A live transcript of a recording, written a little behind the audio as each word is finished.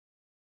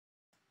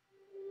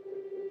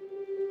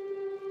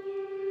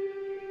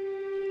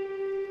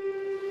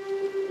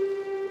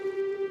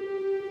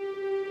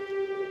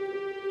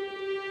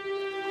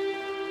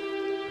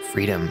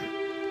Freedom.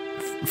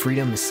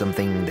 Freedom is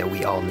something that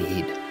we all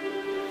need.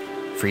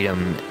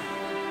 Freedom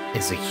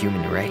is a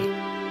human right,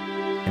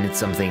 and it's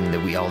something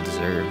that we all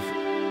deserve.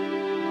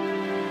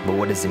 But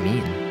what does it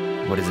mean?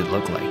 What does it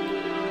look like?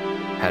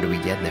 How do we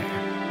get there?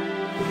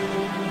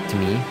 To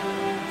me,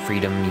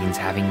 freedom means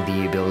having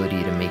the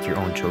ability to make your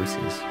own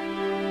choices.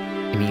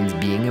 It means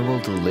being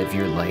able to live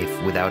your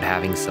life without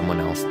having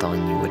someone else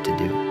telling you what to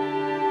do.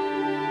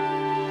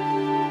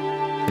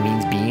 It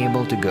means being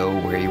able to go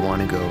where you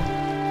want to go,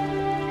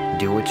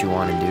 do what you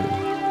want to do,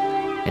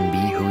 and be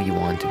who you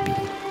want to be.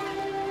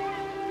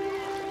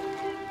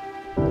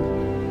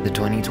 The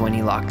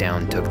 2020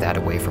 lockdown took that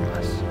away from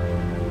us.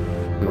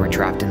 We were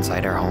trapped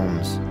inside our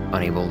homes,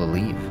 unable to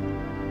leave.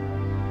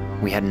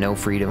 We had no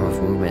freedom of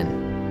movement,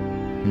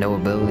 no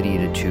ability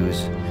to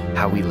choose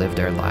how we lived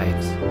our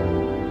lives.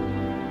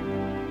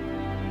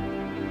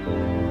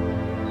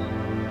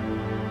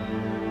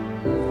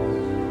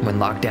 When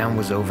lockdown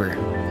was over,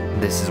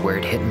 this is where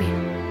it hit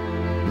me.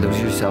 Lose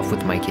Yourself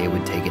with Mike.A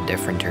would take a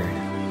different turn.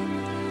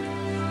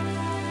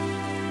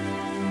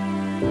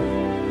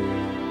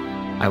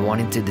 I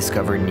wanted to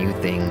discover new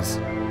things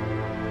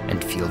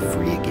and feel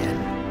free again.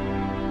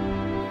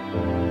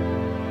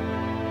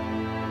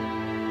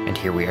 And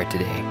here we are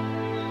today,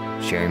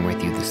 sharing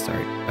with you the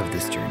start of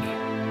this journey.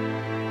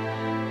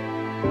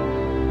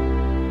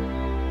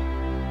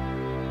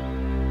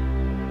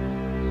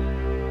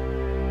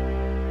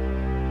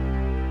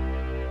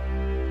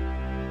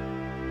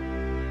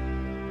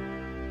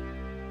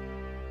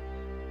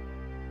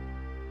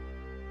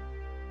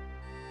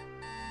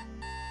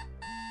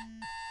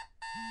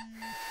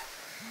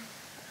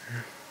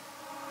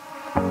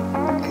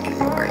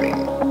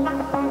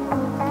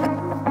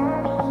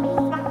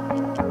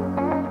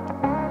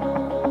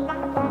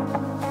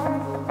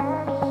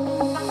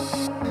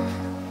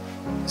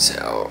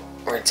 So,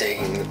 we're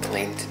taking the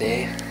plane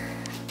today,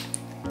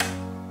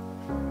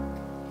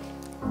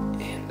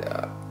 and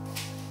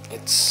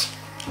it's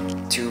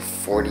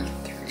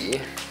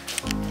 2:43.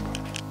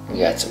 We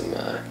got some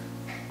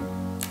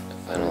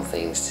final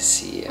things to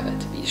see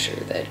to be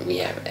sure that we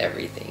have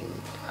everything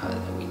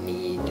that we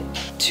need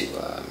to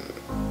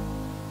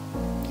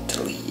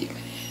leave,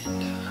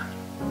 and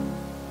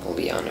we'll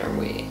be on our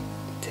way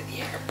to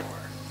the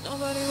airport.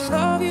 Nobody will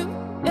love you,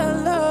 yeah,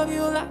 love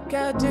you like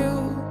I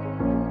do.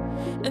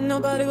 And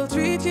nobody will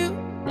treat you,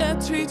 yeah,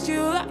 treat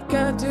you like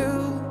I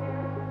do.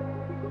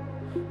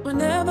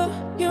 Whenever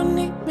you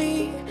need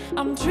me,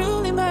 I'm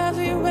truly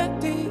madly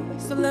ready.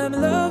 So let me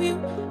love you,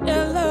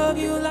 yeah, love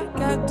you like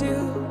I do.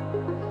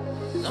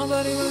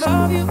 Nobody will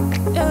love you,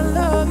 yeah,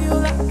 love you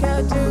like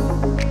I do.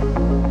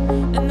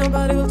 And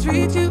nobody will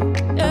treat you,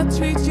 yeah,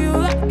 treat you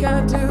like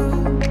I do.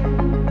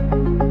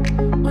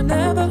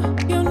 Whenever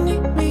you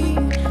need me,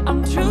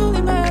 I'm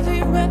truly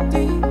madly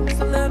ready.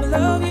 So let me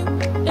love you,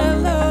 yeah,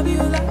 love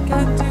you like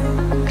I do.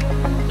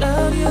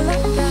 Love you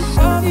like I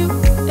love you,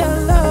 yeah,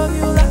 love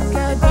you like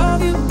I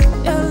love you,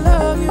 yeah,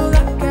 love you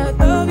like I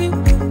love you,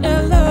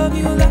 yeah, love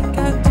you like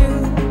I do.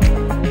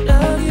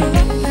 Love you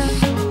like I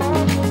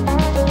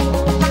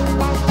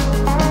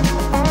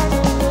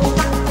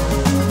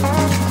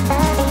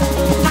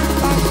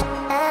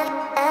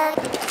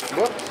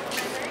What?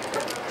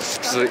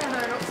 It's like...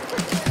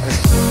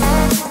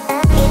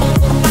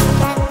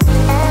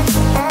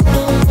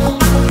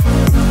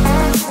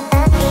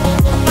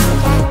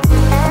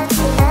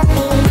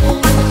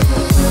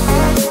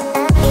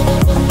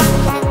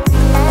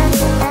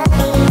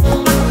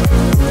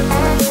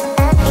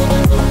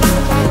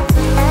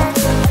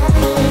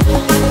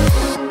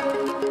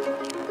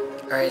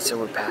 Alright, so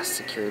we're past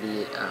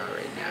security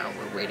right now.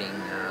 We're waiting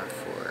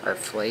for our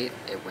flight.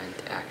 It went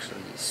actually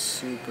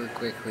super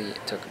quickly.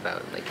 It took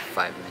about like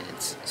 5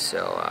 minutes,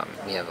 so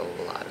we have a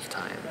lot of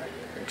time.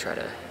 We're gonna try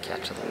to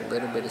catch a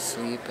little bit of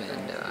sleep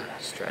and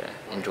just try to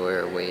enjoy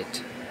our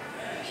wait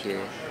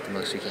here the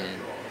most we can.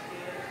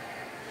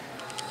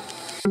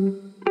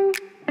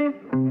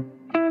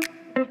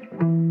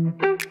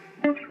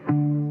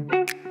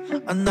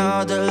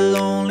 Another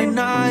lonely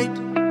night,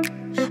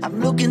 I'm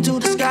looking to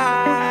the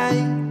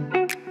sky.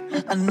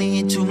 I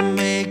need to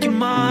make you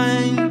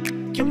mine,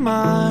 you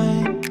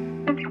mine.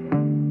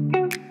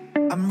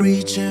 I'm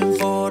reaching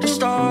for the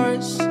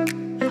stars,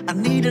 I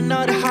need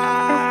another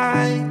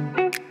high.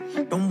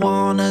 Don't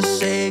wanna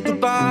say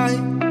goodbye,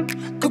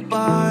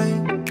 goodbye.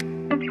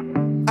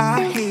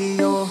 I hear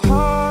your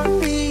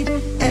heartbeat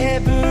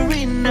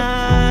every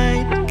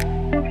night,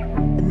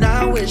 and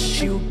I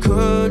wish you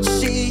could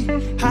see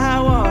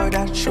how hard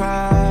I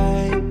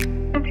try.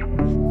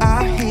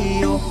 I hear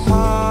your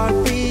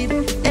heartbeat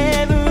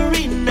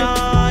every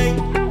night.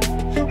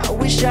 I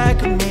wish I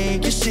could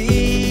make you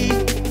see.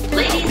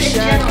 Ladies and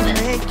gentlemen,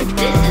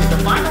 this is the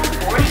final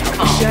boarding call.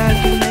 I wish I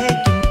could make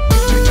you.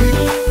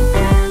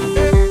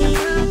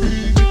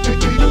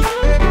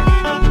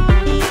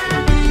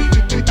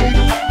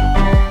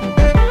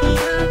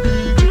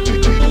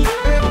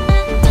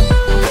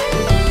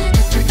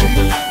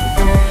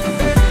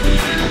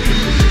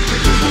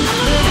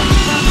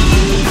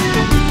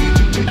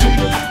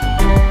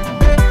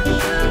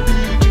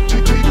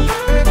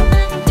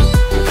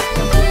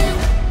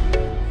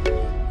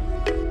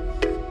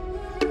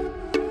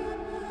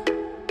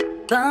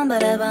 bum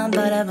bada bum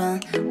bada bum.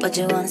 What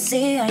you wanna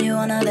see and you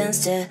wanna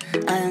dance to?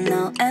 I don't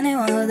know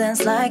anyone who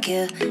dance like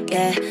you.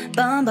 Yeah,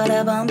 bum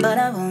bada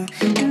boom.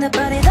 In the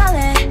party,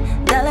 dale,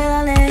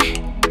 dale, dale.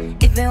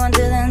 If you want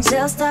to dance,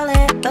 just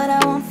dale. But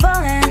I won't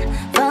fall in,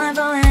 falling,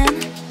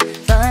 falling,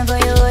 falling for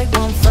you like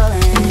won't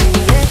falling.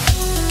 Yeah.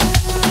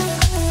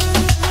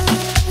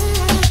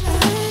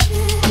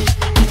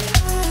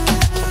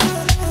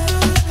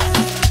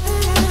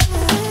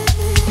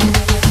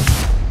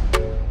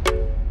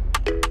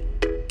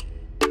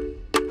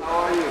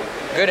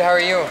 Good, how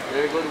are you?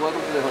 Very good, welcome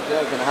to the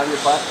hotel. Can I have your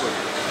passport?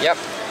 Yep.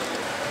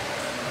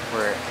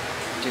 We're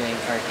doing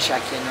our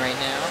check-in right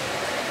now.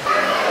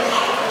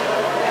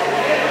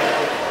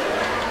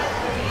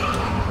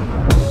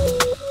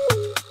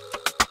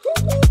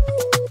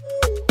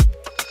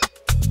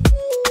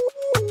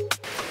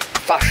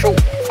 Fashion,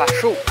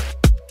 fashion.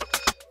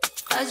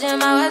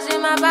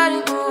 Watching my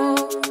body move.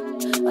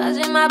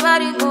 Watching my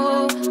body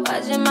move.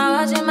 Watching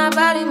my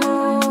body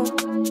move.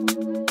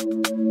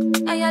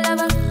 And you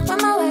love it when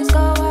my waist go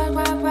round,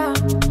 round, round.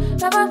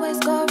 When my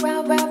waist go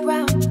round, round,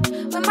 round.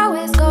 When my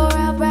waist go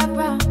round, round,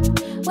 round.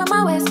 When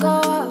my waist go up.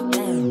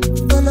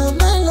 Follow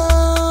my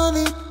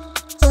loving,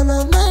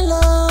 follow my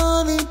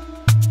loving.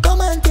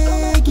 Come and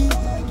take it,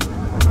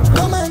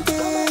 come and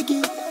take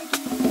it.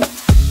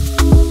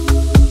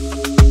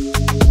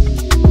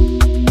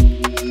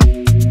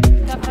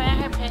 Ta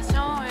première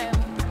impression,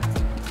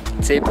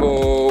 C'est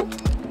beau.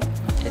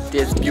 It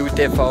is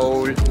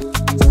beautiful.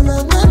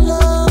 Follow my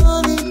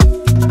loving,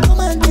 come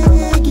and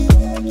take it,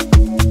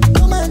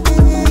 come and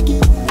take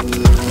it.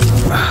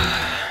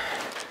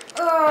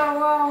 Oh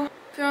wow.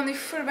 Puis on est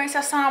full, ben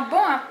ça sent bon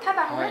hein,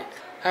 tabarouette.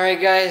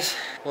 Alright guys,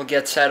 we'll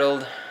get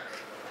settled.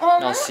 Oh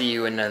I'll see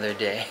you another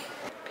day.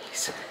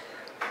 Peace.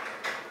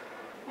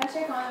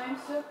 Achei qu'on a même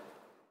ça.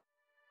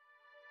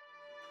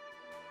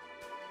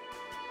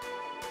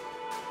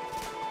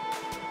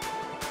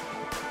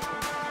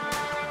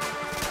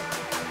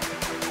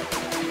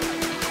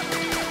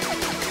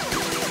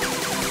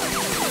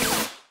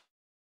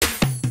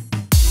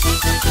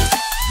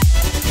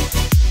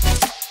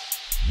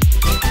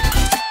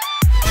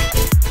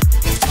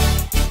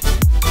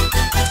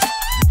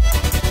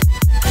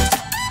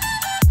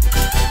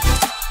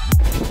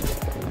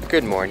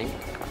 Good morning.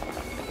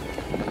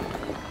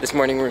 This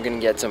morning we're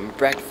gonna get some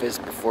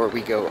breakfast before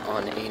we go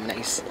on a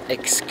nice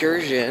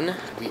excursion.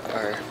 We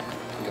are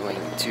going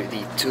to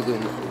the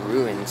Tulum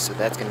ruins, so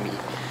that's gonna be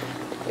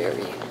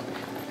very,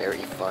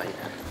 very fun.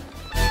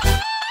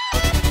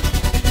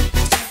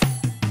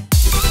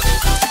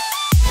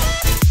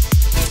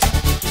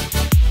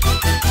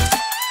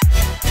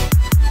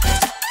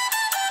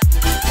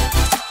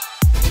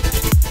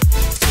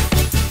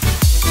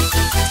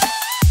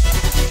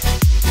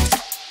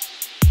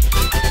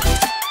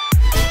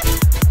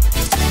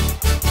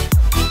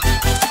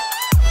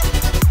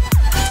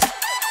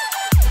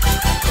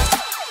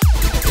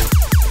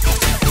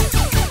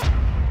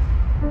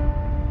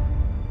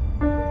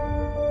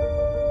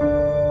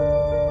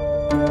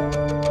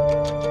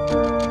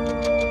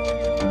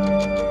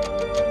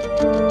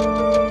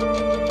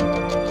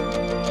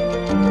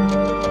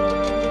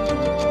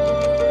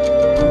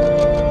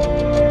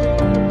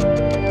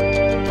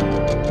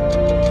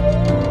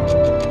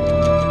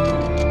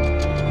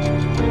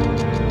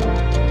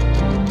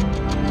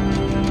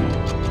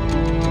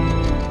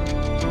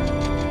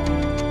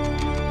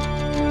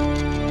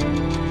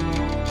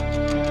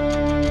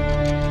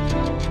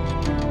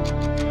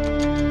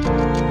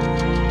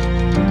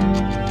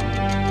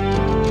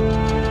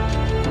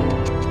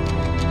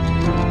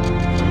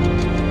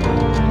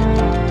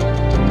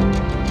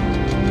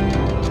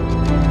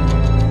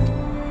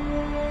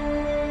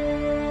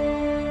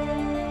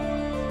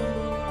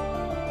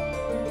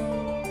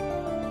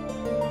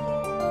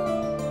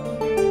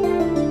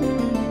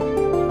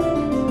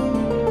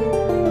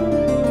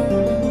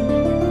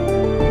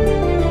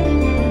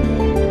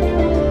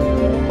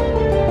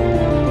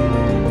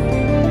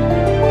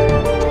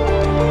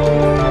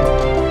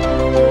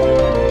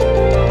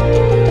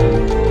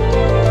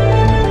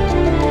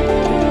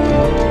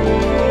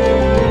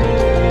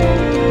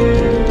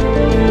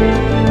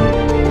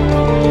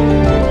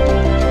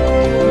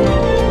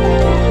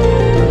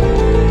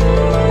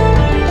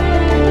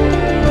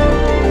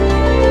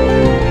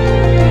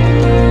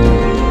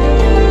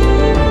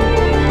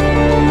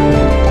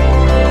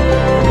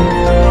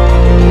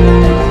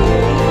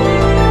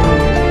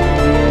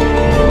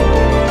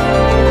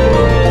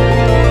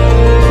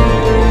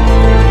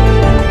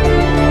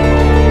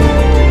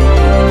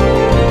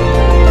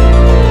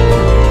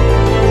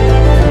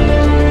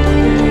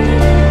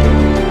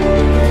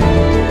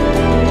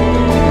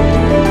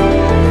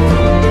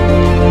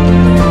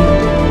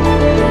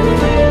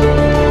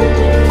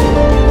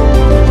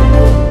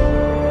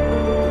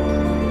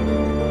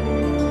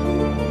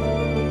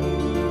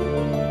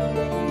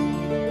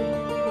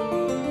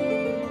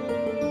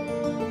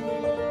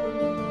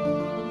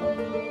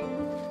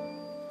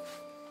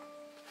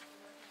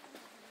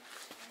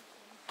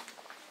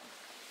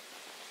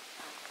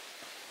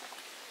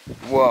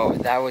 Whoa,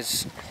 that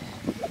was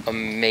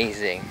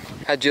amazing.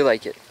 How'd you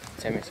like it,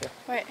 Samisa?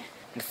 Wait.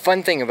 The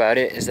fun thing about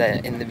it is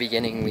that in the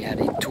beginning we had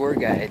a tour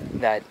guide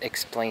that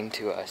explained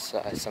to us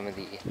some of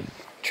the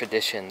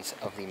traditions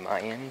of the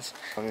Mayans.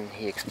 And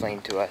he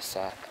explained to us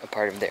a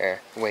part of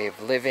their way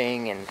of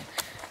living and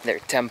their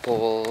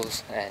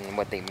temples and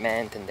what they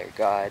meant and their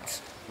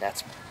gods.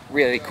 That's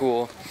really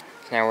cool.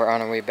 Now we're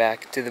on our way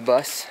back to the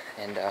bus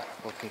and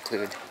we'll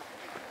conclude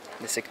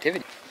this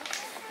activity.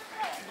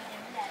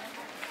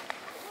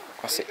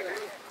 I'll see.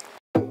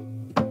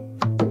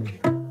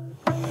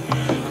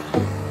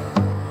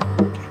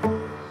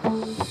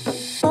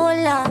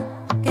 Hola,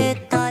 ¿qué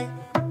tal?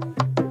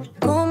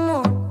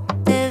 ¿Cómo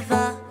te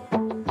va?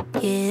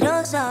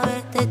 Quiero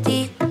saber de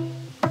ti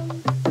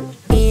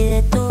y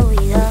de tu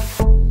vida.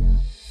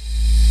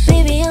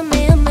 Baby,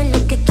 ame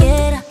lo que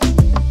quiera.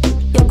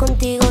 Yo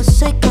contigo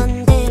soy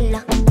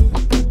candela.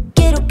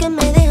 Quiero que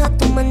me dejes a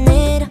tu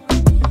manera.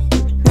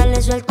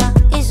 Dale suelta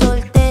y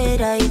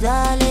soltera y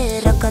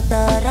dale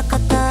racata,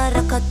 racata,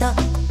 racata.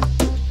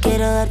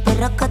 Quiero darte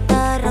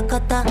racata,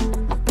 racata.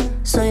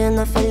 Soy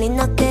una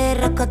felina que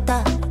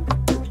racata.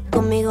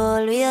 Conmigo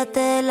olvídate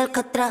del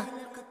alcatraz.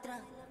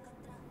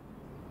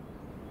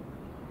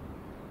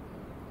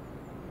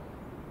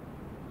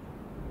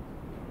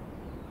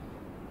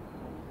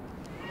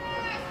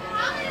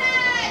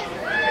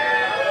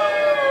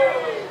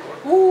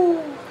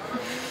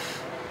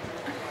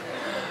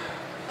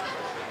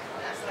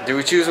 Do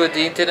we choose what to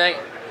eat tonight?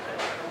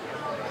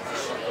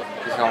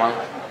 Just come on.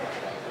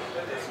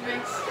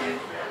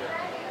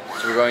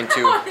 So we're going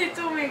to...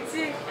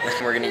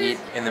 We're gonna eat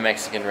in the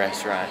Mexican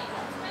restaurant.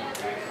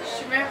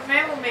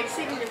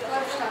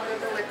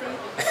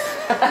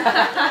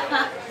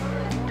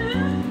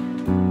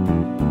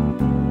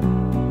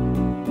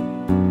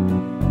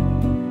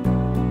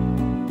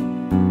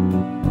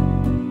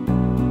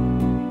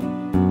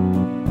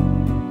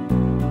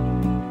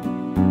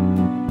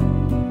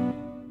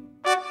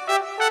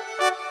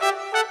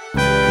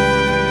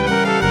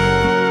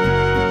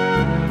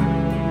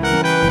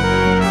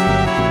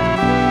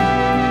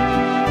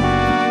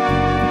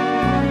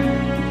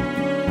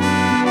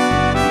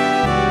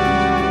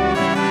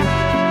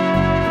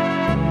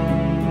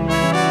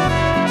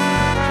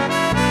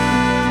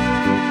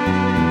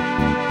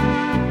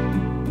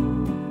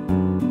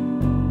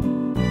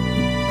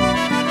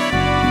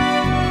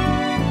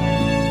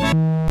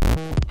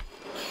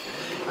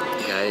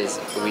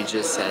 We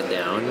just sat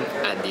down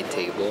at the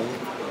table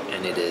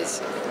and it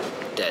is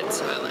dead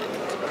silent.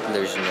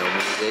 There's no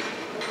music.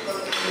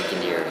 We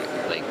can hear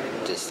like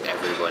just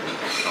everyone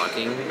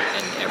talking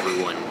and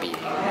everyone being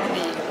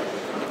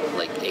the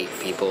like 8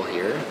 people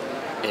here.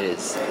 It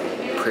is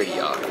pretty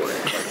awkward.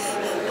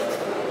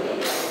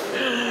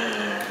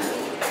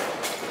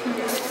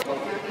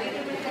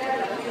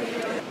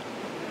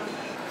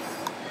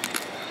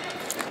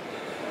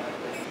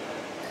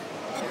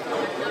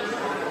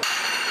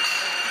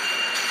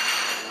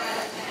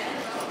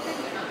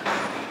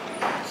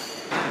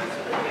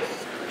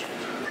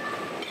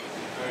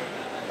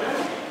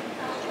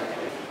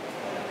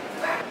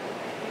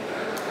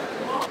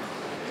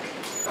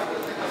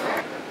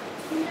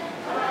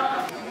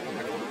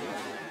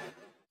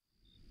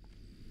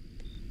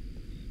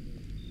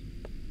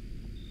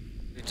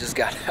 We just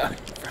got out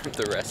from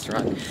the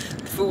restaurant.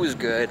 The food was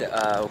good.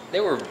 They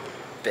were a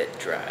bit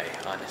dry,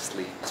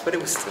 honestly, but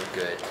it was still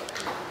good.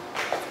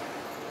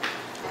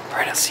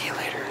 Alright, I'll see you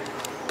later.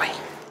 Bye.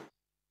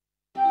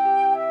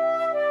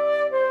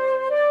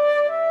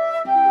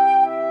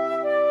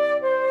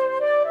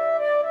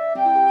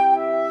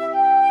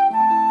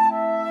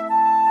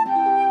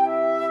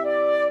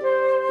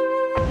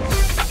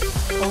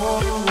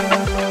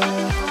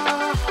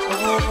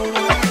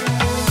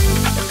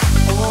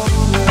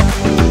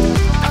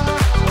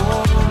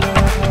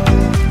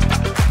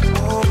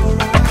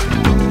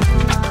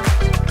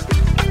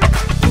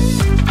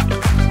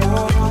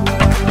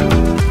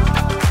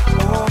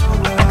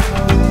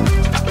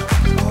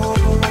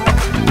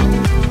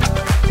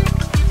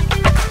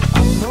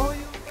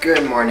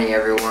 Good morning,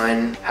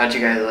 everyone. How'd you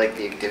guys like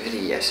the activity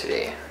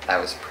yesterday? That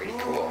was pretty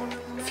cool.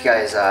 If you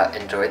guys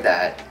enjoyed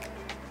that,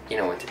 you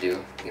know what to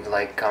do. Leave a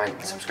like, comment,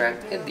 and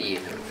subscribe. Hit the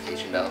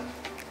notification bell.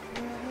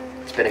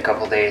 It's been a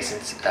couple days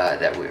since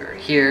that we were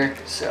here,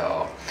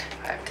 so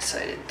I've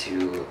decided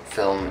to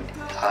film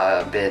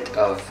a bit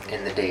of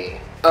in the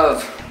day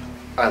of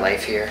our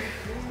life here.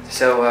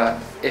 So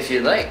if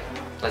you'd like,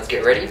 let's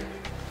get ready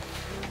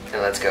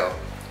and let's go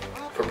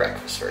for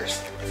breakfast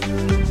first.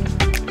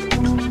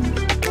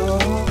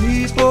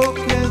 People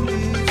can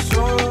be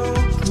so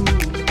cruel.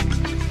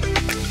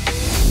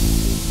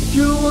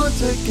 You won't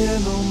take care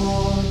no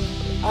more.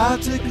 I'll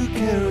take good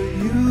care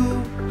of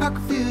you. I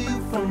can feel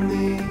you from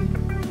the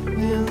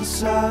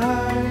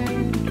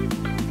inside.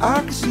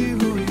 I can see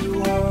who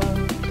you are.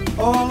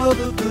 All of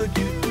the good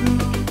you do.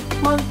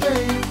 One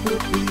day it will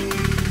be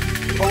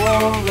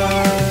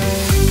alright.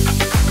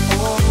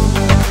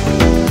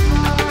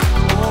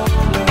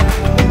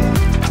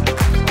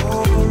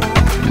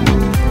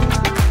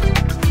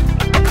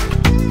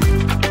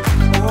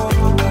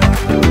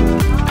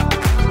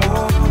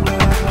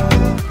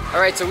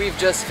 Alright, so we've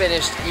just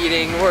finished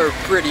eating. We're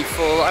pretty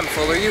full. I'm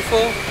full. Are you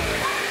full?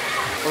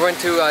 We're going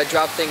to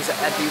drop things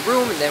at the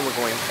room and then we're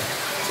going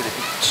to the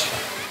beach.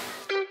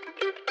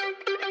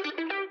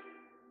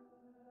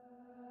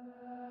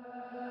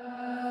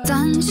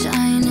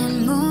 Sunshine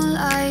and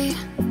moonlight,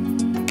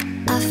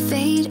 I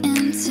fade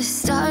into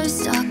stars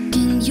stuck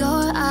in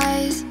your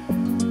eyes.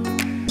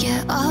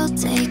 Yeah, I'll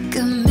take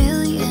a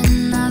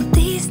million of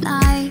these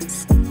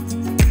nights.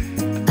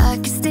 I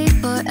could stay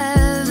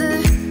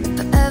forever,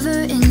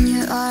 forever in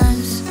your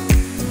arms,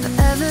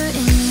 forever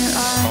in your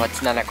arms. Oh,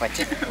 it's Nana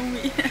Kwache.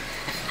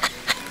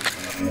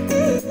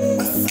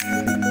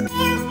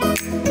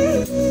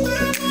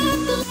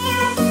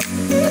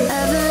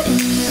 Forever in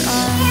your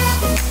arms.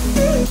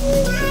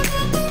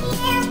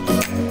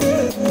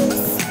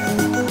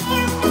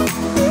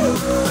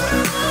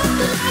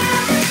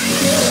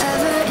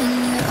 Forever in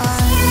your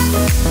arms.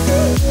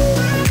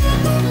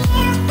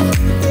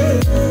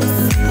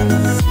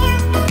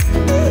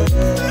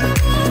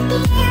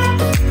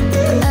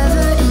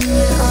 Forever in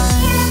your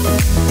arms.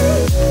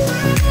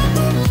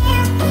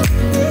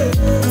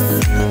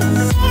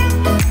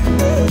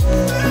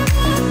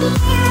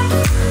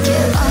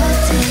 Yeah, I'll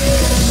take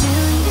a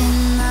million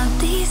of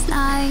these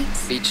nights.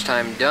 Beach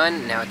time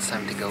done. Now it's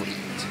time to go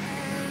eat.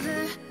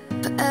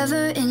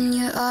 Forever in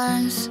your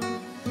arms,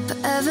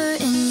 forever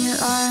in your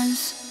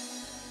arms.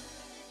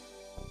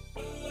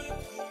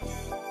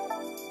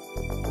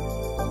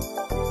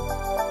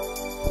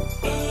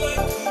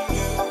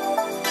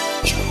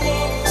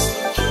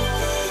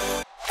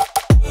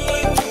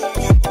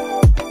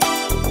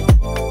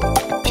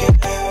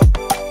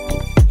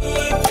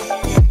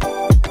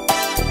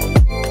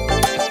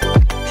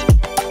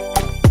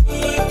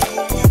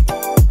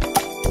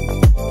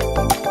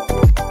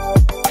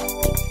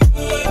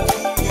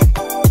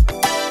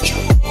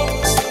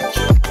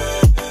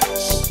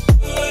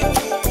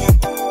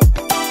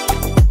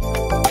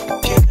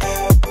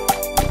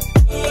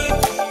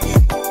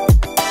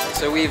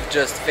 So we've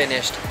just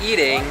finished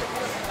eating.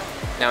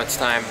 Now it's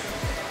time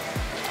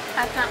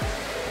Attends.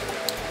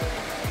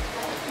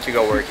 to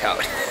go work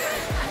out.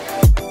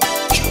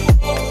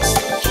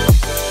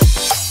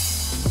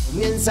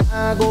 Comienza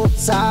a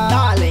gozar,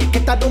 dale, que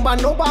esta rumba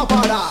no va a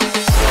parar.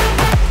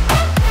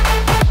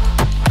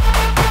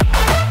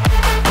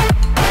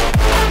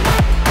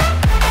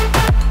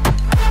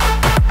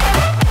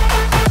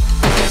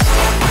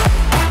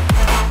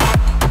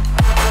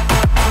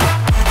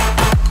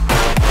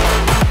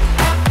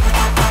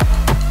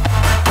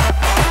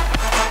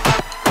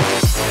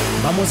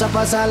 Vamos a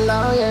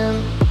pasarla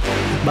bien,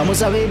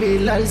 vamos a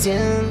vivirla al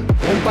 100.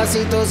 Un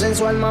pasito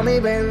sensual, mami,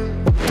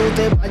 ven. Tú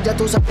te vayas,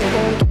 tú sabes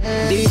con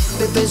quién.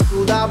 Diviértete,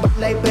 suda,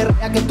 baila y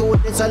perrea, que tú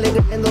eres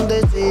alegre en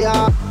donde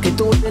sea, que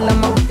tú eres la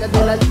más bella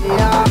de la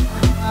aldea.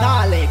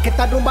 Dale, que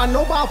esta rumba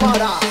no va a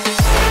parar.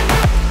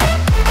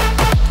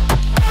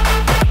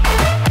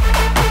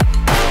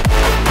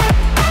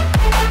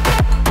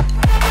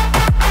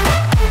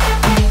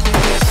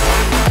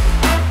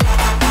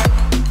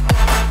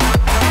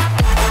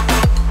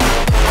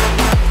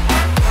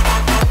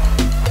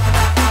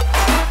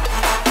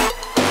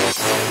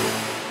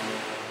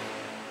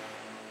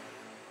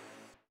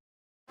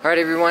 Alright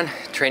everyone,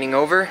 training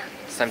over.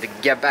 It's time to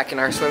get back in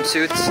our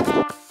swimsuits.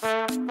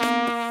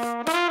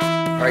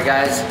 Alright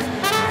guys,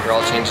 we're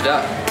all changed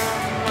up.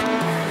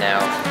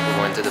 Now we're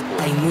going to the pool.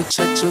 Ay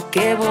muchacho,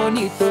 qué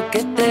bonito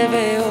que te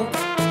veo.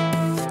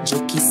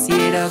 Yo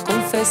quisiera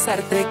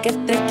confesarte que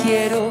te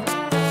quiero.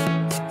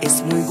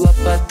 Es muy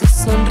guapa tu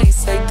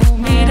sonrisa y tu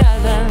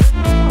mirada.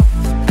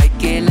 Ay,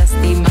 qué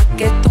lástima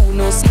que tú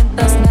no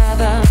sientas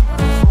nada.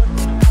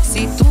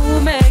 Si tú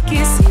me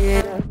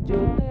quisieras, yo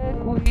te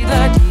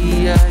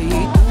cuidaría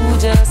y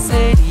tuya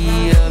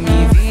sería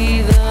mi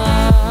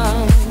vida.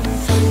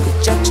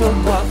 Muchacho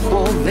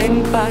guapo,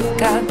 ven pa'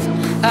 acá.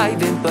 Ay,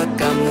 ven pa'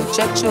 acá,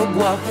 muchacho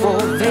guapo,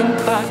 ven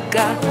pa'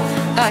 acá.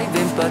 Ay,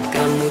 ven pa'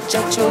 acá,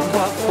 muchacho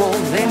guapo,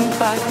 ven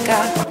pa'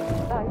 acá.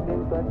 Ay,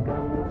 ven pa' acá,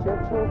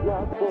 muchacho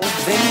guapo,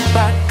 ven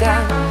pa' acá.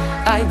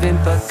 Ay, ven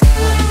pa' acá.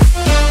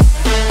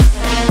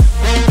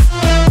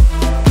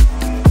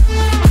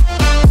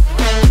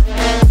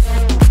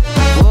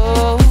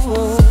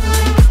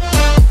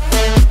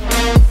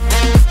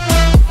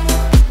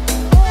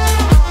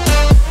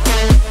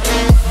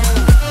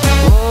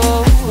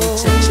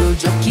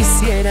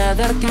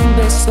 Darte un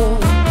beso,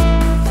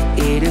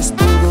 eres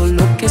todo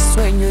lo que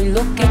sueño y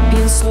lo que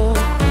pienso.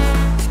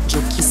 Yo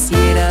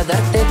quisiera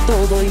darte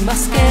todo y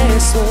más que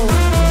eso.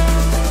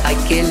 Ay,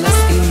 qué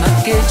lástima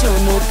que yo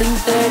no te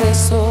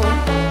intereso.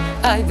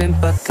 Ay, ven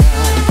pa' acá.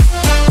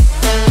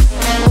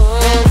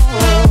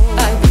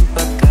 Ay, ven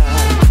pa' acá.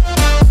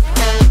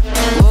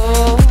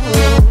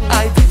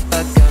 Ay, ven pa'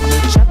 acá,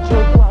 muchacho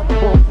guapo,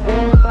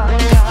 ven pa'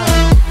 acá.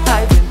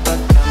 Ay, ven pa'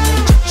 acá,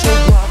 muchacho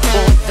guapo,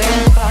 ven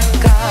pa'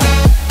 acá.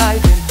 Ay,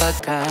 ven pa'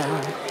 acá.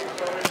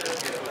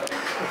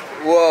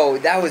 Whoa,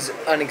 that was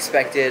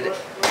unexpected.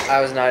 I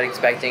was not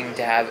expecting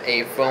to have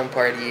a foam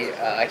party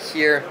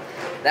here.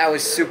 That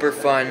was super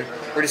fun.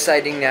 We're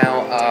deciding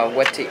now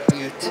what to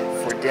eat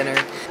for dinner.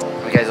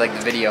 Hope you guys like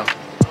the video.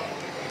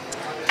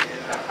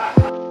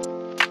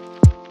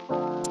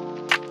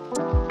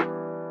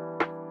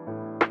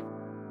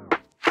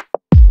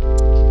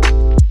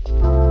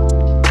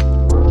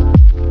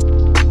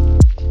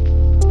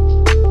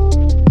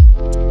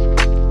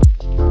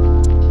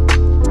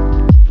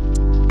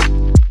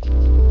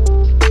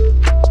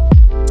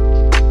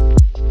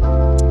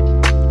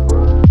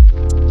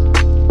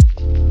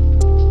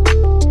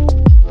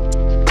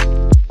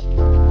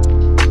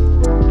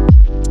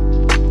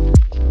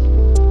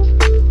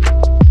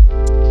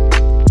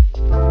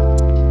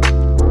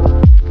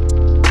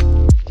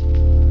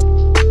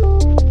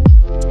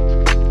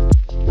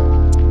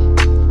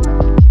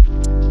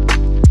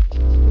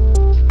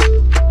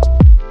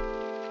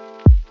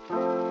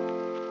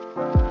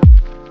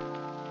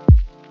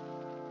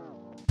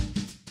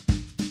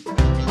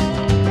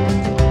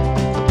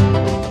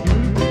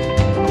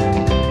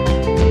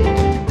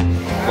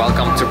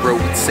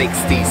 episode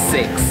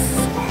 66.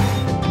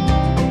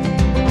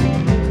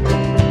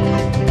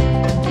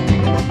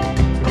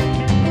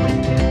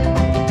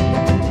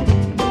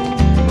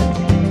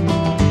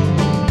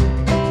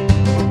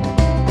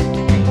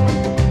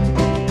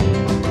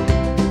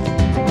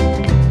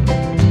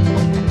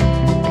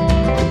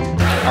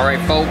 Alright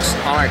folks,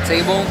 on our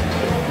table,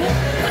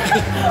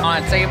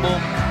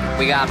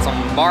 we got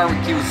some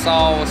barbecue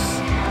sauce.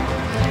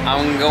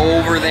 I'm gonna go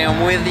over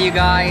them with you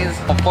guys.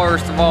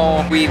 First of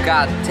all, we've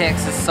got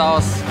Texas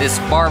sauce, this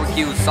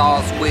barbecue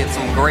sauce with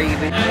some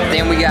gravy.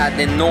 Then we got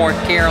the North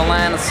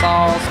Carolina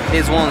sauce.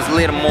 This one's a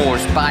little more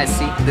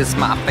spicy. This is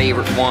my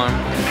favorite one.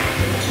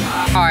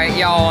 Alright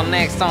y'all,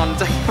 next on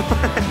the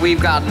table,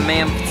 we've got the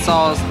Memphis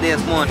sauce. This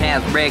one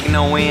has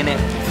oregano in it.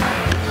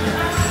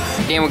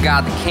 Then we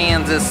got the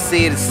Kansas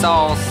City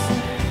sauce.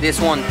 This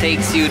one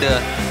takes you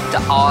to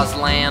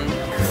Ozland.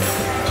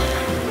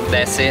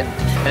 That's it.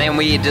 And then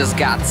we just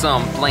got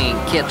some plain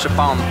ketchup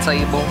on the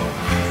table.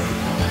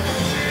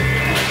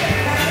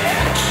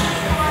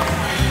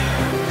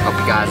 Hope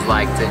you guys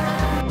liked it.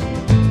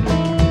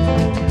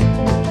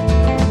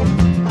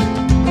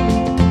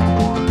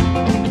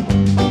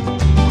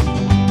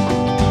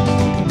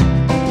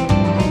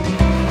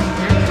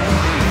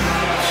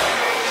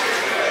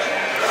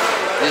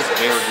 This is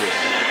very good.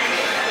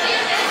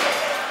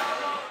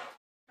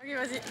 Ok,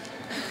 vas-y.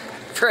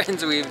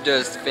 Friends, we've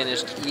just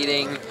finished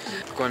eating.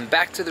 Going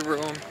back to the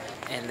room,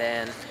 and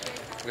then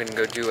we're gonna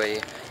go do a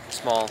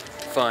small,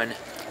 fun,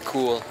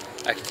 cool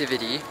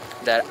activity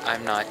that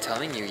I'm not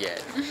telling you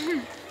yet.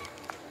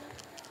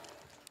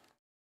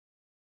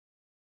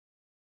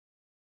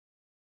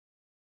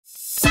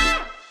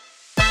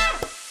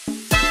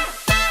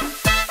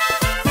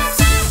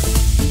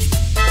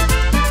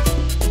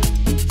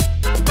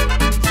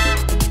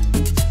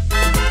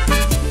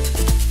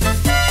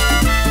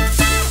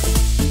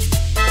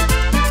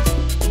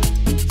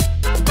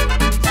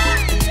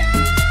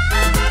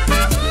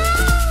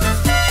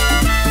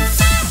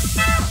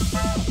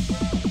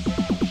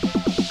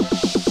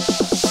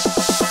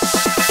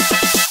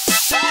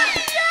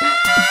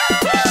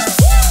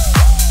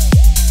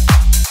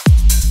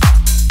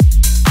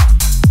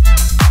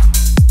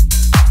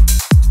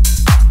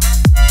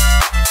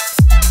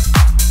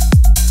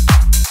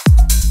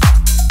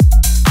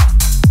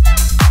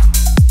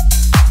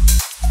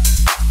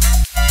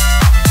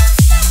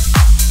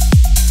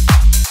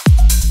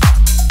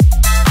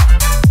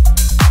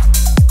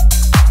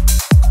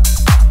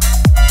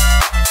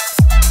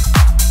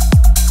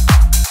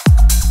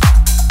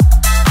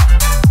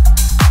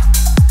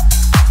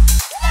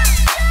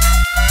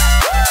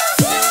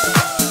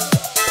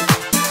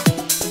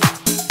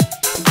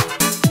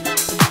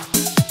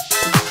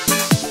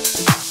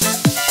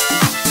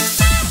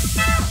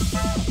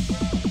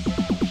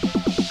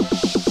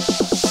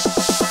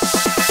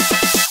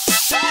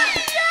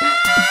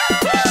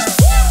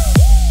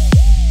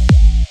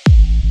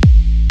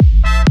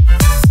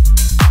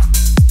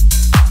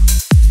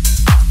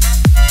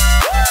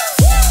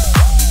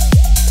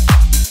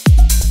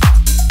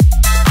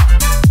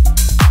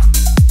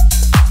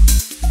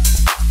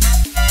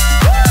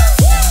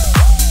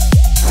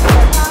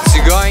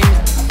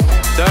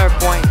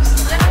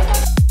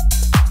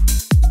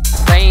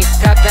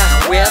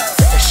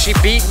 She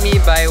beat me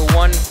by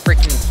 1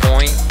 freaking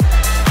point.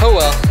 Oh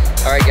well.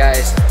 Alright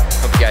guys,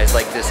 hope you guys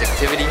like this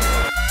activity.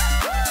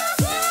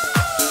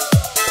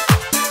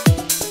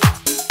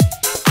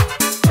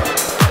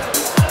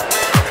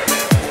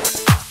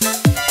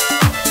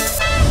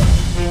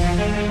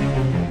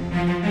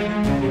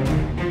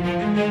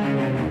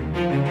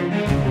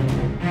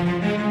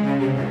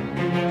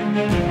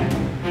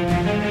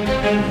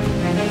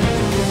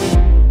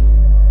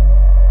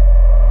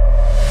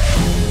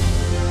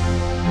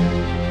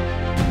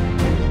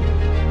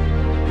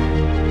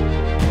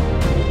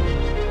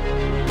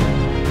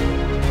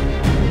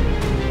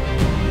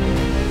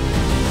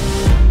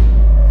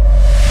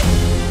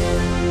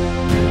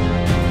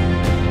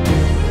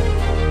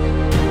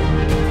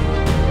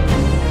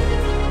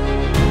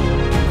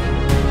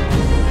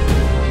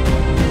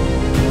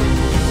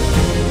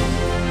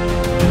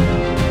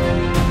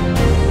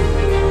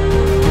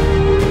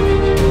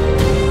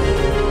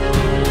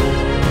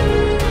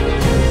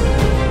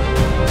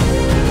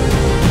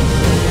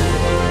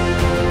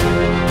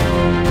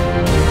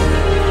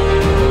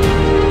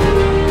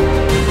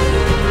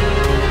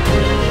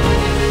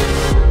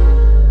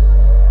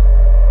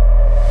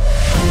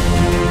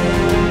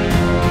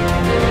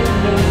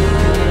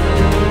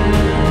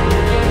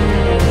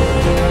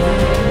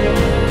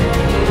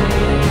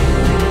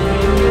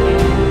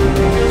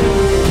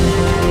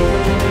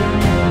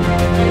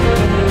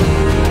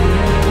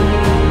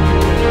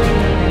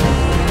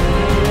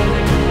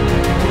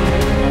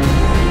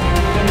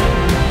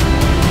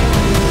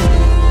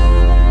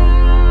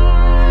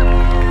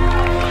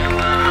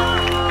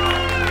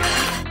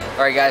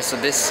 Alright guys, so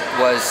this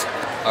was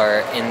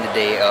our end the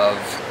day of,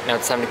 now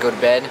it's time to go to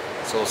bed,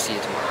 so we'll see you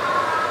tomorrow.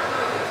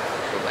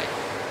 Bye-bye.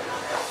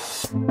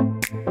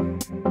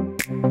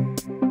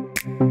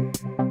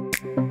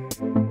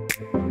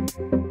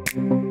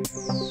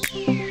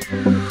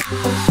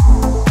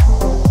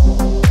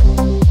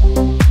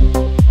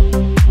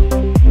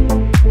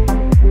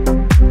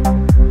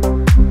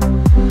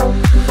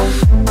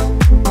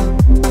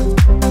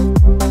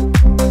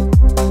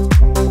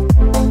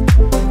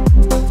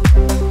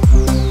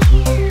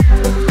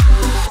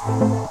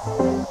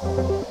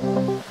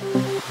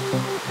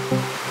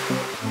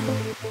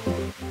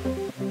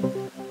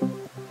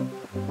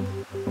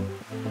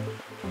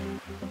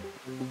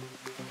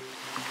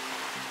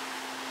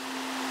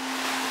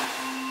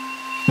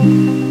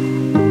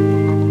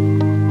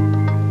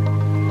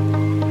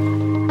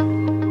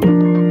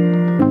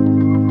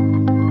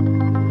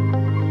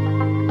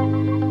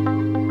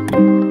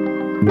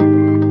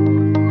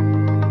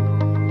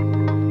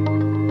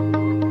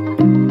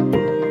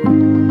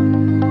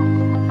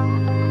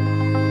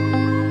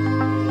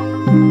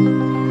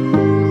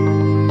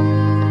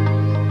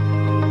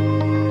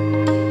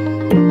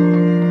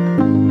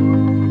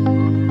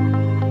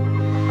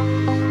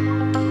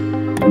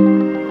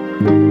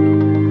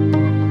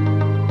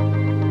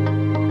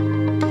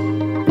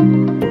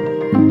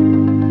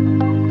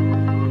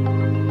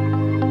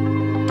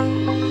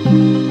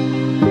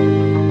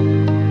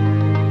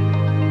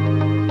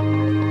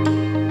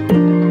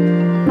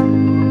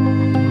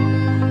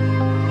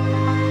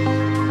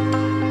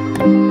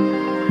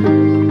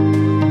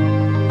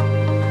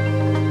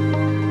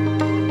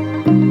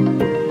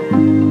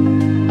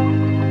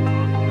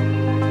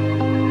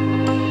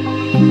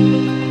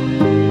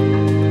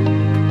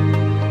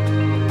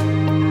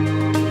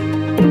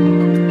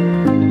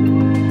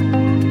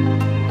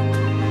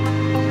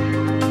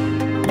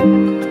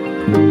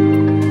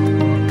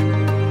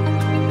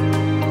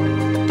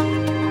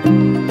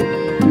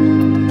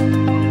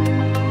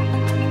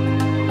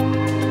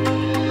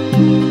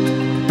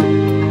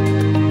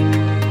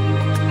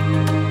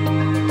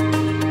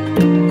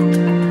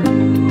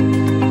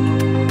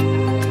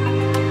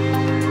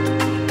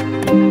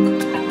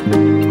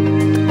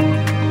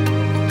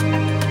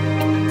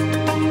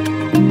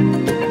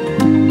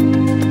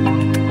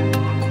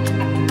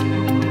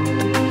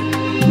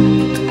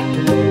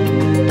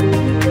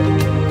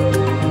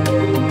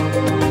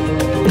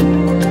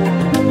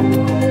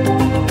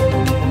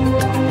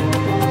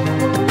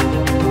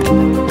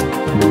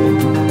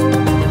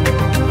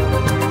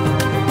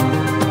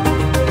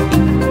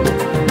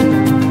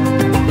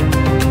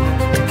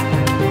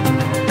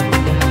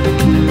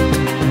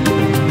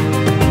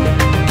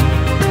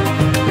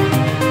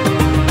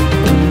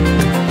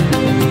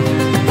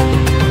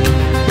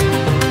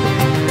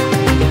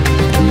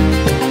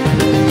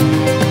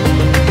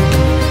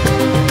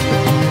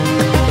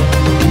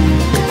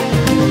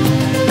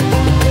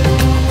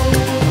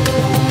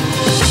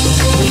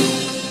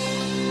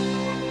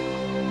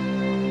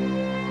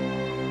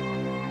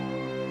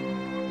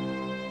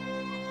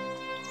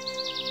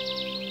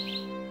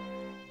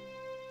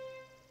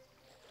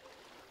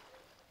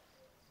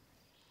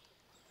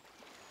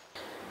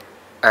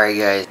 Alright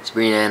guys,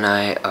 Sabrina and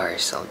I are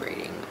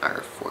celebrating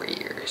our 4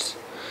 years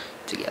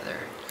together.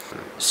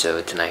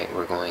 So tonight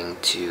we're going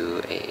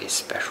to a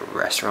special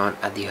restaurant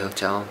at the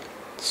hotel.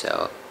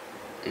 So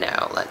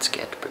now let's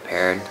get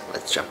prepared,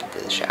 let's jump into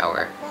the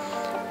shower,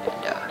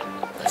 and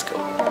let's go.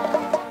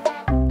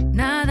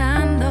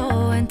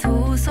 Nadando en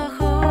tus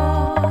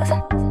ojos,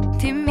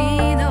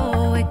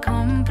 tímido y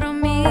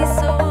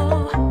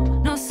compromiso.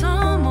 No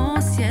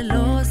somos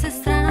cielos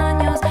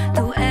extraños,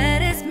 tú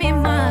eres mi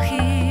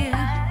magia.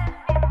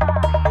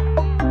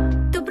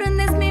 Tú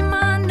prendes mi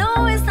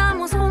mano,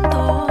 estamos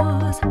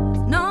juntos.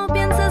 No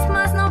piensas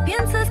más, no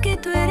piensas que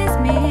tú eres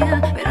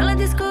mía. Pero a la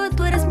disco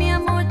tú eres mi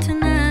amor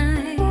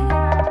tonight.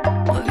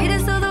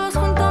 Olvides todos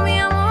junto mi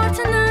amor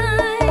tonight.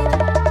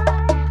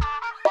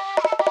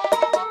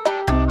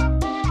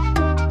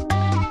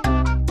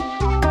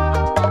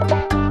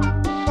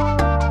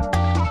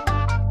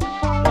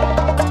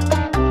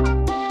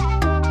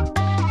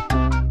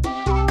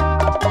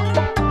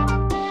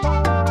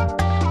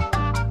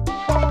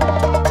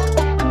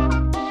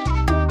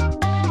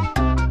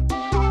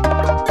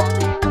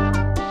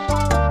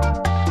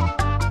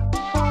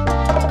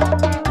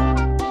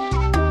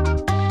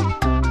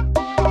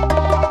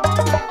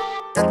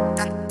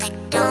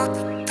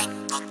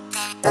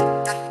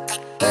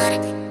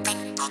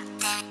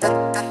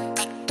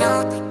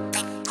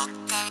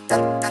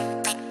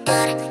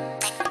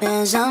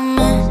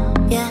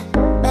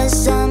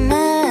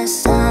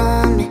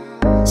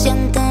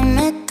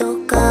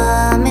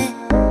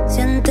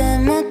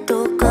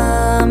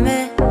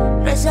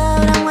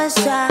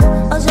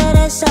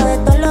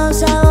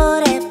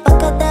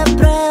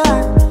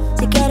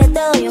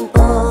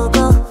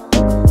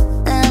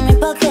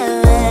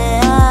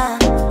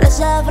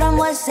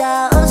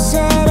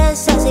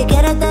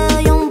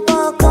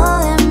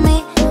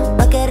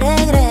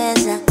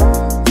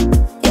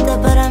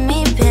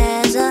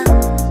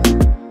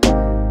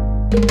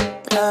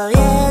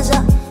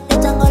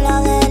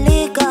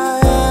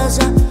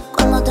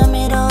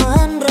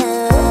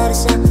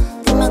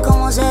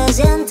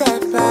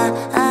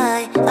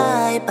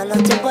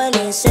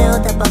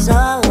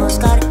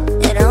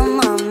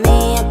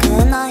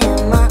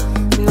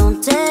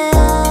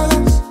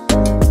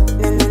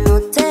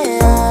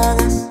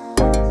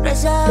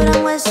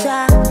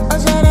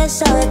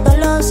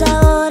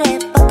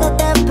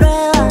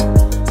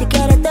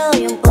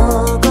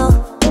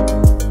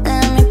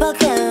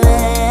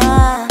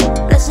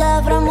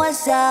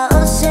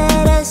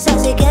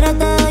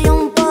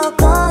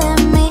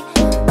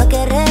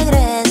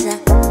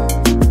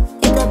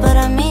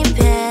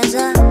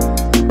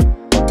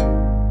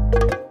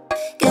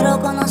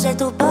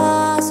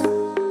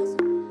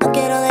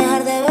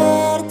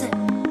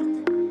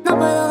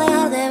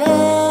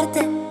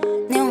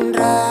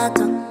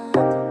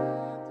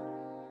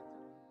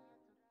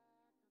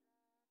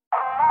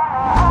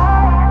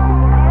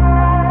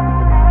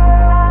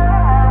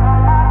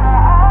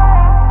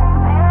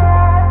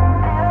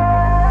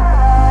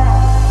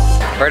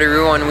 Alright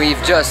everyone,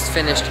 we've just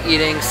finished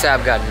eating.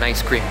 Sab got an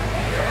ice cream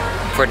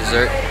for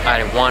dessert. I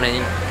didn't want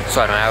any, so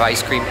I don't have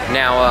ice cream.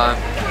 Now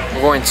we're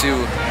going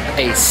to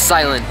a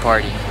silent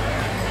party.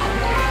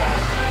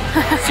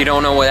 If you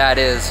don't know what that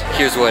is,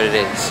 here's what it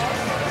is.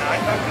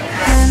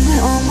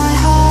 On my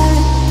heart,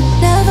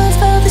 never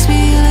felt these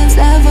feelings,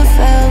 never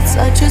felt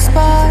such a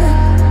spark.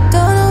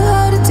 Don't know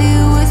how to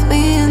deal with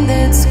being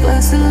this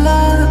close to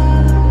love.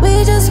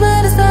 We just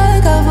met, it's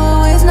like I've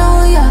always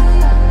known ya.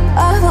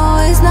 I've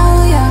always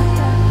known ya.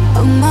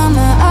 Oh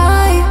mama,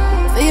 I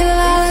feel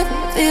alive,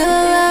 feel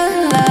alive.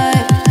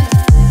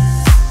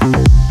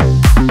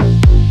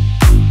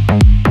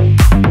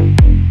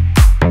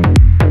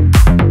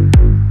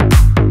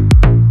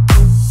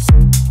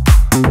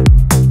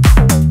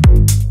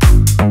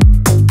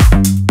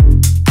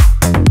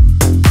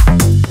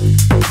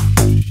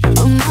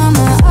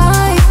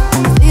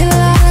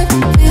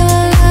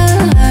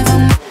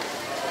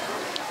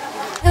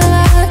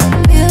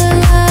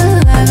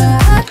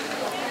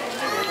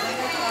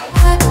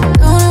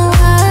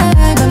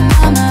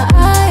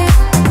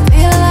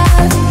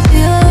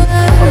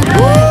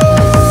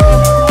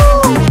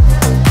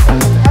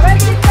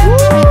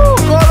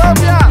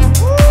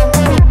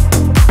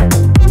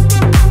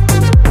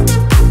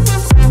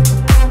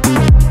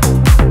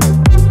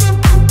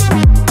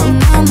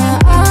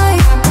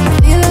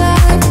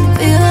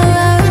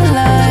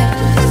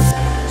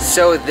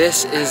 So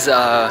this is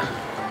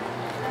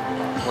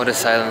what a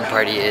silent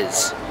party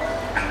is.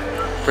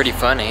 Pretty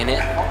fun, ain't it?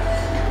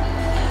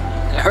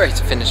 Alright,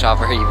 to finish off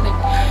our evening,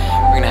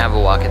 we're gonna have a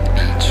walk at the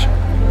beach.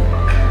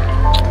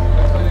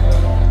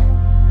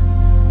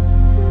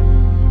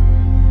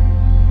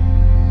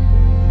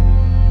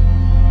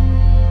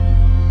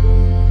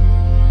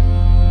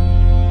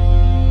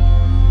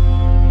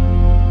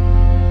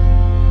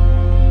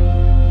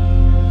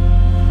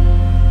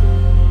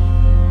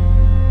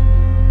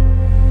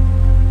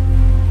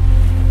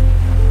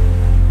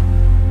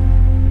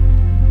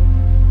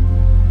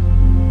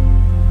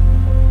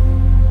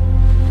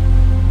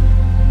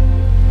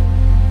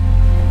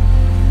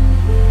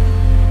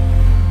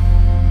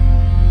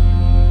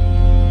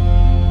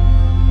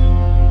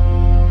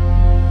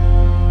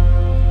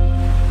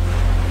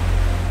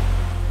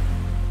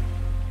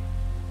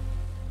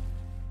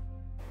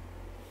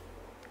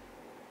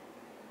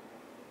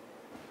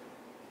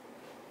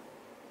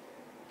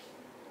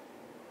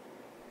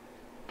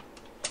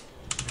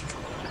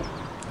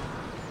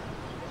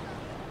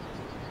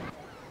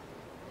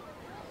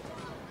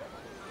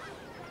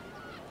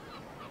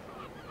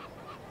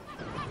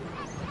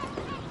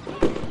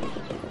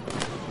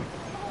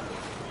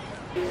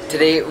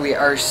 Today we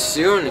are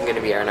soon going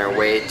to be on our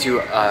way to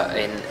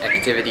an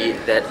activity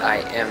that I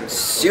am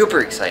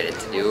super excited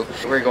to do.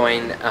 We're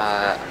going in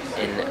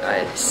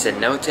a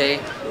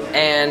cenote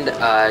and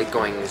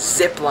going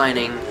zip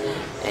lining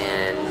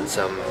and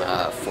some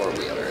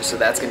four-wheelers. So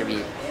that's going to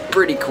be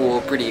pretty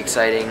cool, pretty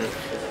exciting.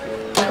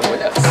 Come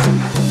with us.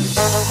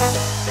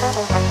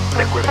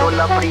 Recuerdo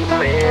la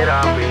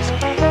primera vez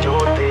que yo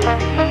te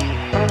vi.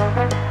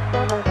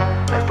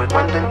 Fue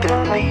cuando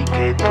entendí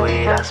que tú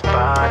eras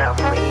para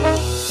mí.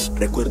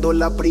 Recuerdo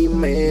la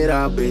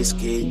primera vez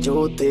que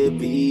yo te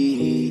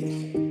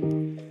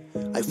vi.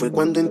 Ahí fue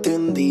cuando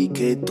entendí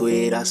que tú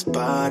eras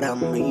para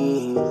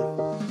mí.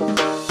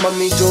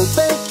 Mami, yo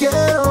te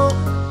quiero,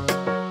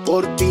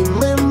 por ti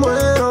me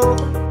muero.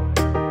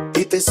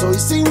 Y te soy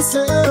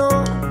sincero,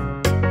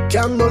 que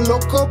ando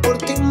loco por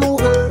ti,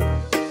 mujer.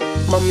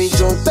 Mami,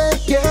 yo te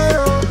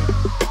quiero,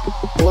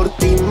 por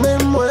ti me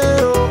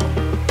muero.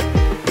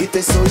 Y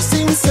te soy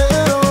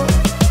sincero,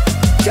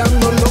 que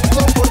ando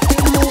loco por ti,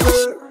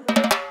 mujer.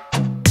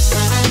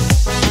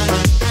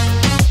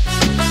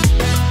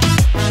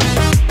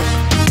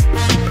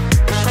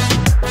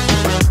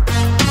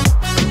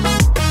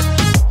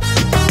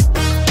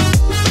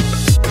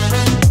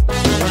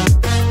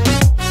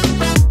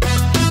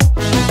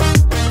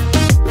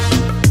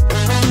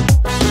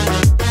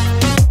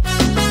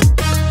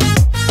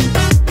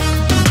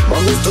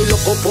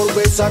 Por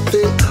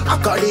besarte,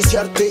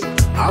 acariciarte,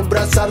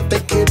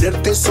 abrazarte,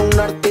 quererte,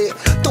 sonarte.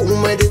 Tú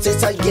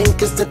mereces a alguien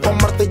que sepa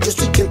amarte. Yo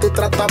soy quien te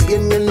trata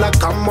bien y en la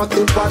cama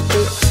te parte.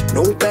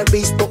 Nunca he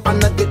visto a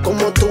nadie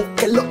como tú,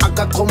 que lo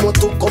haga como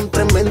tú, con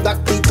tremenda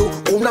actitud.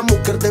 Una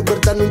mujer de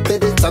verdad no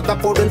interesada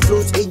por el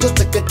flux. Y yo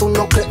sé que tú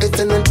no crees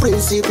en el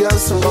principio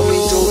azul.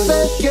 Mami, yo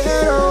te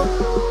quiero,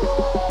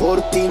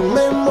 por ti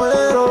me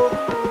muero.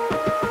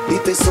 Y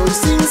te soy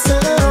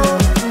sincero,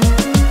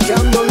 que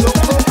ando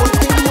loco por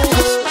ti,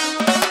 mujer.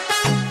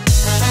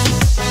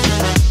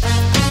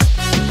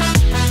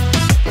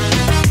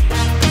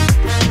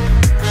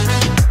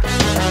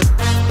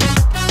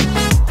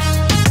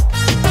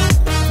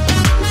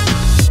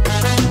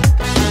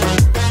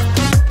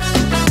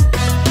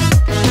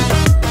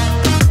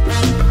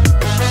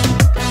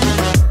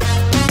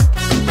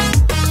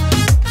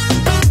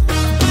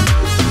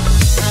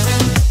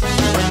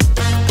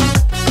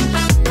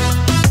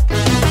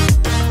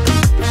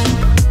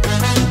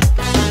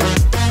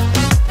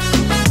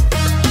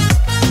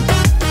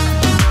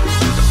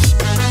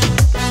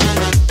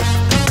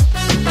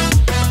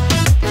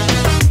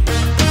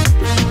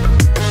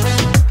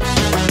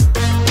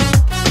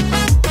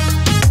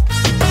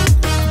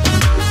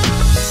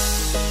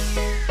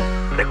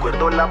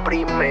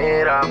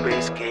 primera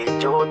vez que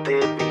yo te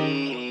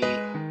vi.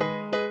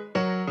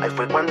 Ahí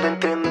fue cuando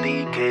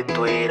entendí que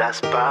tú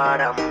eras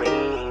para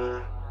mí.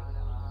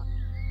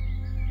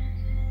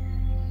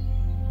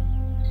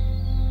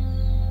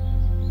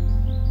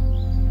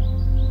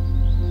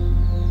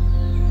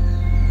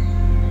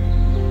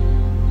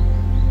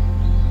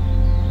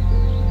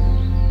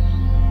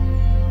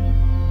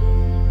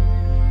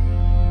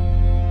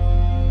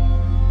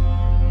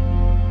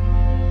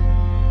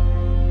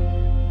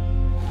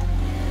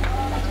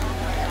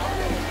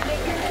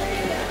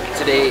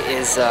 Today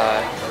is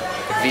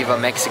Viva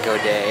Mexico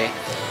Day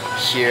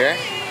here,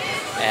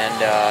 and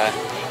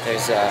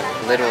there's a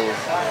little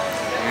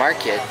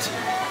market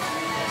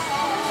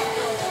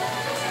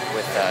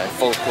with a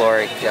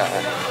folkloric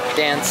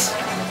dance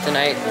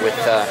tonight with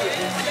a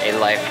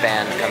live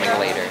band coming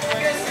later.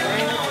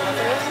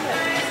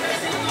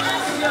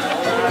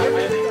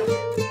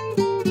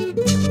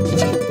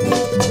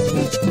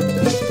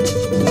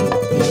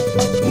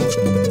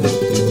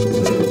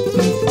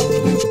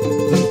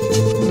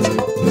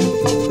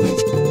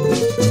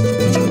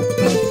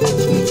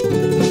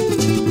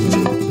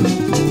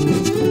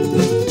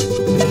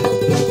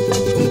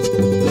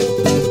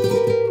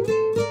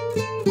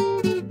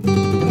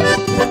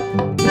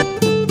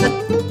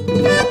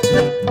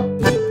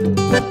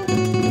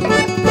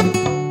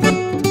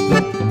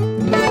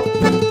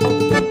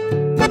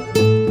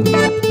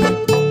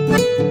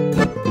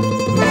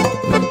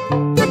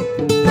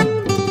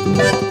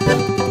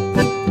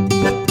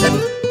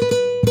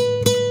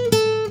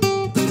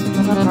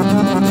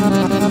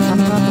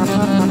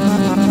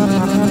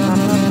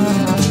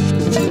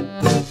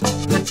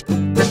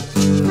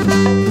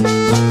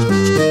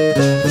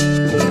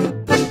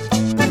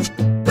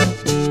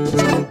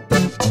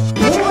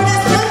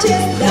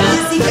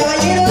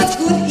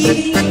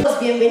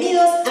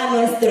 Bienvenidos a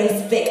nuestro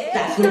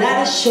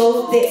espectacular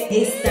show de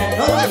esta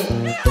noche.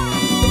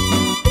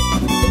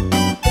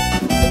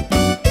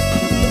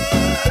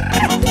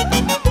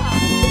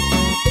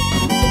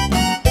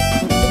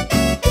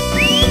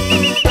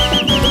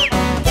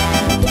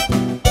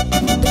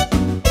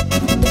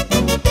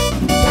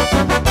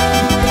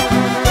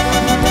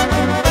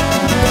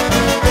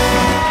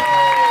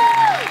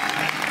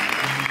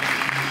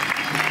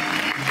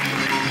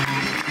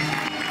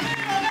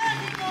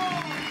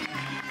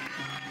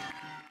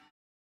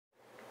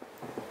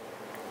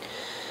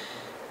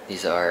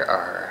 These are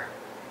our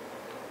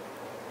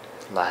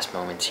last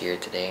moments here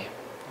today.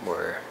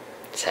 We're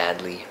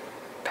sadly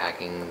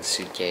packing the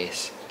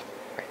suitcase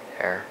right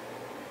there.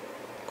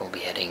 We'll be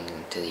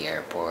heading to the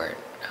airport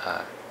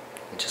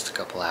in just a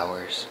couple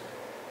hours.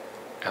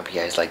 I hope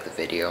you guys liked the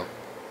video.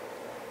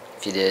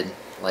 If you did,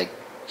 like,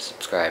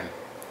 subscribe,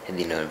 hit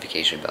the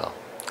notification bell,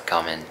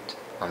 comment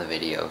on the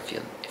video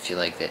if you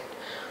liked it.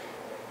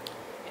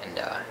 And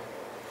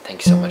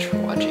thank you so much for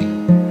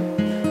watching.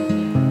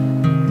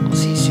 I'll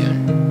see you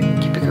soon.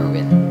 Keep it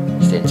grooving.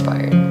 Stay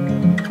inspired.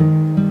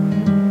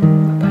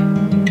 Bye-bye.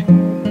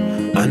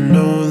 I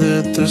know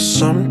that there's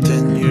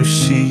something you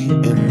see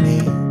in me,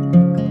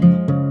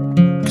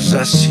 'cause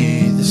I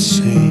see the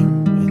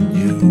same in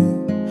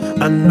you.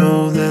 I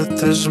know that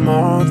there's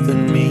more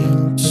than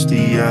meets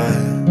the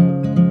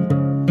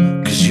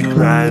eye, 'cause you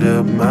light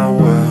up my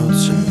world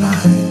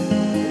tonight.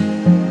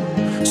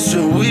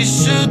 So we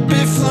should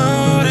be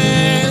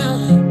floating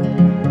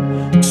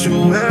to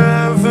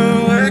wherever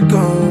we're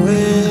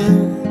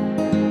going,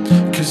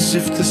 'cause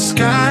if the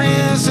sky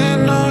is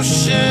an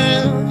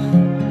ocean,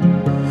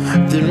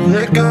 then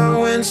we're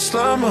going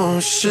slow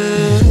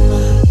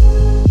motion.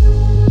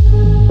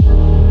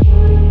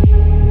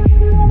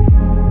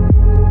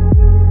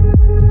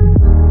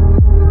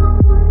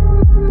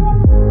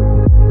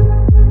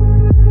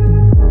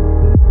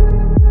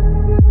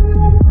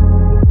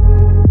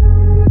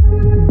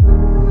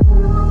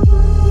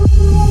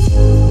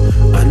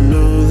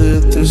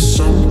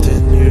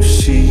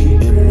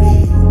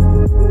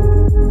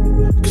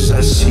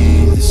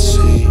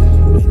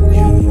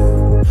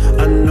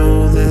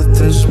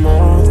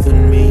 More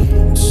than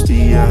meets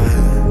the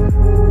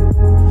eye.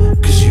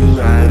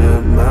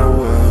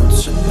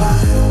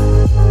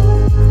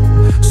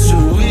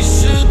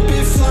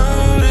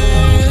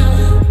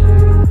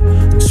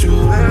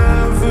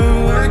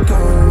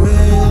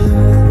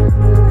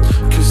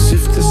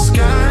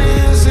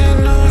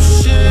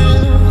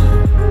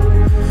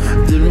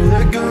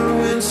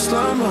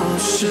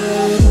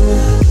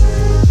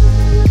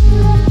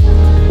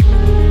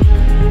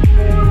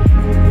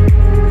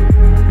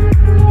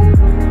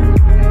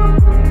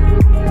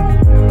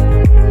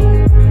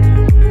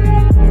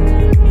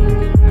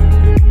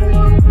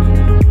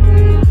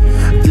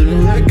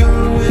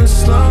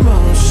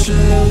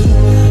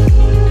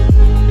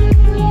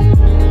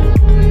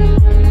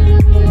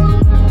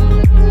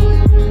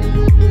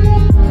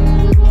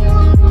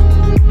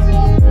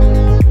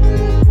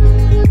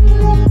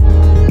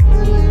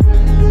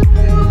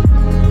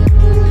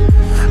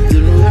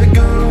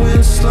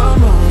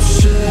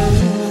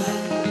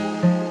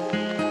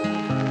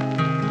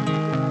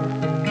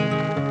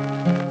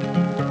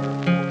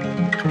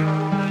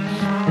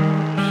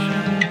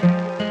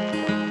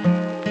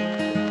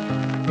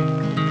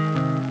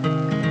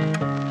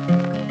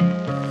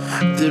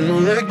 de no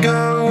let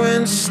go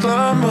in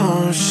slow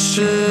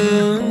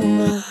motion.